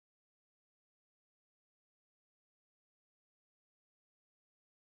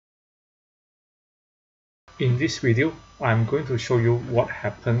In this video, I'm going to show you what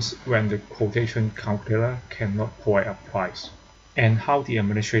happens when the quotation calculator cannot provide a price, and how the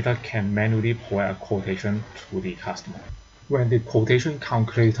administrator can manually provide a quotation to the customer. When the quotation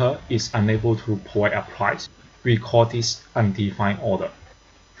calculator is unable to provide a price, we call this undefined order.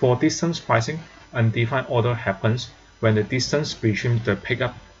 For distance pricing, undefined order happens when the distance between the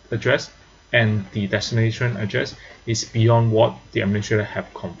pickup address and the destination address is beyond what the administrator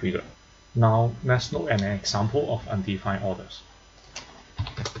have configured. Now let's look at an example of undefined orders.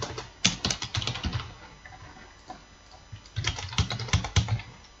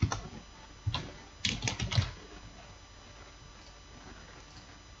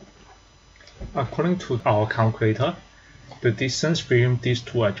 According to our calculator, the distance between these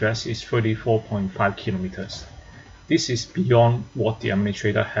two addresses is 34.5 kilometers. This is beyond what the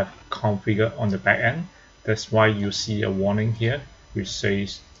administrator have configured on the back end. That's why you see a warning here which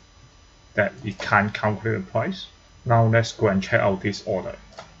says that it can't calculate the price. Now let's go and check out this order.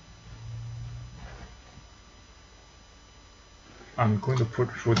 I'm going to put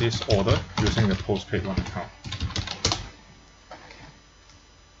through this order using the postpaid one account.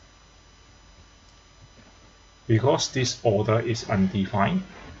 Because this order is undefined,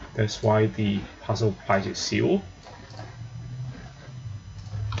 that's why the parcel price is 0.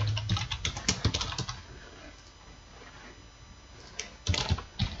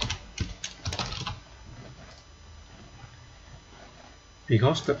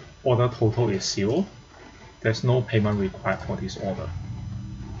 Because the order total is 0, there's no payment required for this order.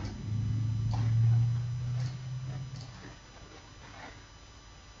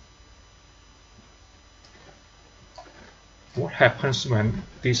 What happens when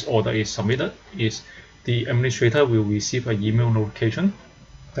this order is submitted is the administrator will receive an email notification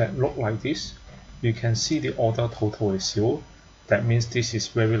that looks like this. You can see the order total is 0. That means this is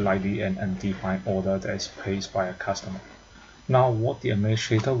very likely an undefined order that is placed by a customer. Now what the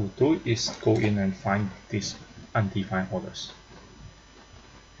administrator will do is go in and find these undefined orders.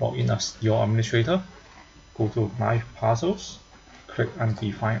 Log in as your administrator, go to LiveParcels, click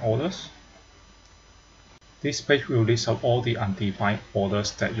Undefined Orders. This page will list out all the undefined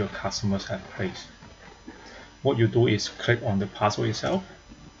orders that your customers have placed. What you do is click on the parcel itself.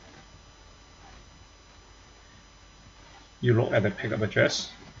 You look at the pickup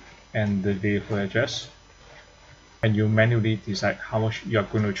address and the vehicle address, and you manually decide how much you are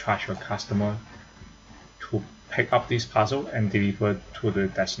going to charge your customer to pick up this parcel and deliver to the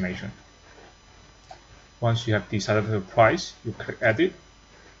destination. Once you have decided the price, you click Edit.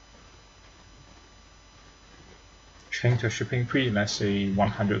 Change the shipping fee, let's say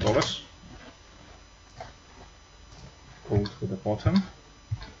 $100. Go to the bottom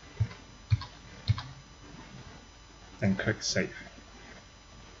and click Save.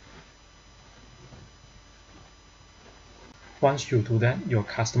 Once you do that, your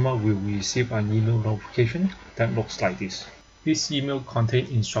customer will receive an email notification that looks like this. This email contains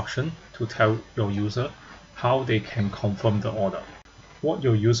instructions to tell your user how they can confirm the order. What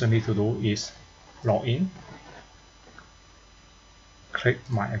your user needs to do is log in, click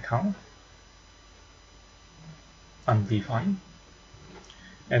My Account, Undefined,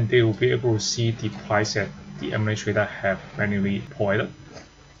 and they will be able to see the price that the administrator have manually provided.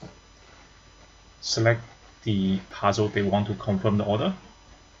 Select the parcel they want to confirm the order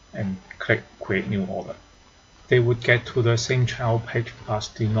and click Create New Order. They would get to the same checkout page as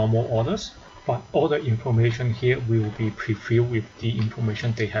the normal orders, but all the information here will be pre-filled with the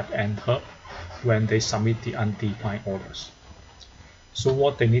information they have entered when they submit the undefined orders. So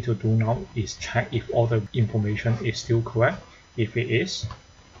what they need to do now is check if all the information is still correct. If it is,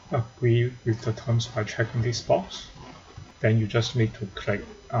 agree with the terms by checking this box. Then you just need to click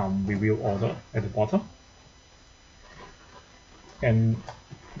Review Order at the bottom. And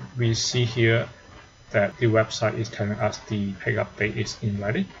we see here that the website is telling us the pickup date is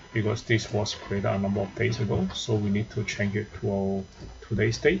invalid because this was created a number of days ago. So we need to change it to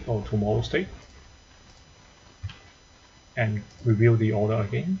today's date or tomorrow's date. And review the order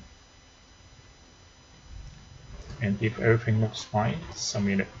again. And if everything looks fine,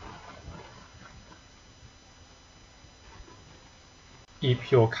 submit it.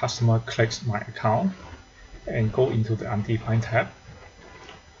 If your customer clicks My Account and go into the Undefined tab,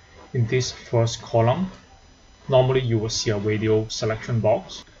 in this first column, normally you will see a radio selection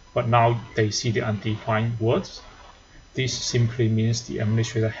box, but now they see the undefined words. This simply means the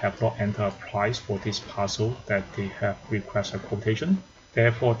administrator have not entered a price for this parcel that they have requested a quotation.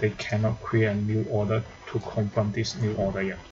 Therefore, they cannot create a new order to confirm this new order yet.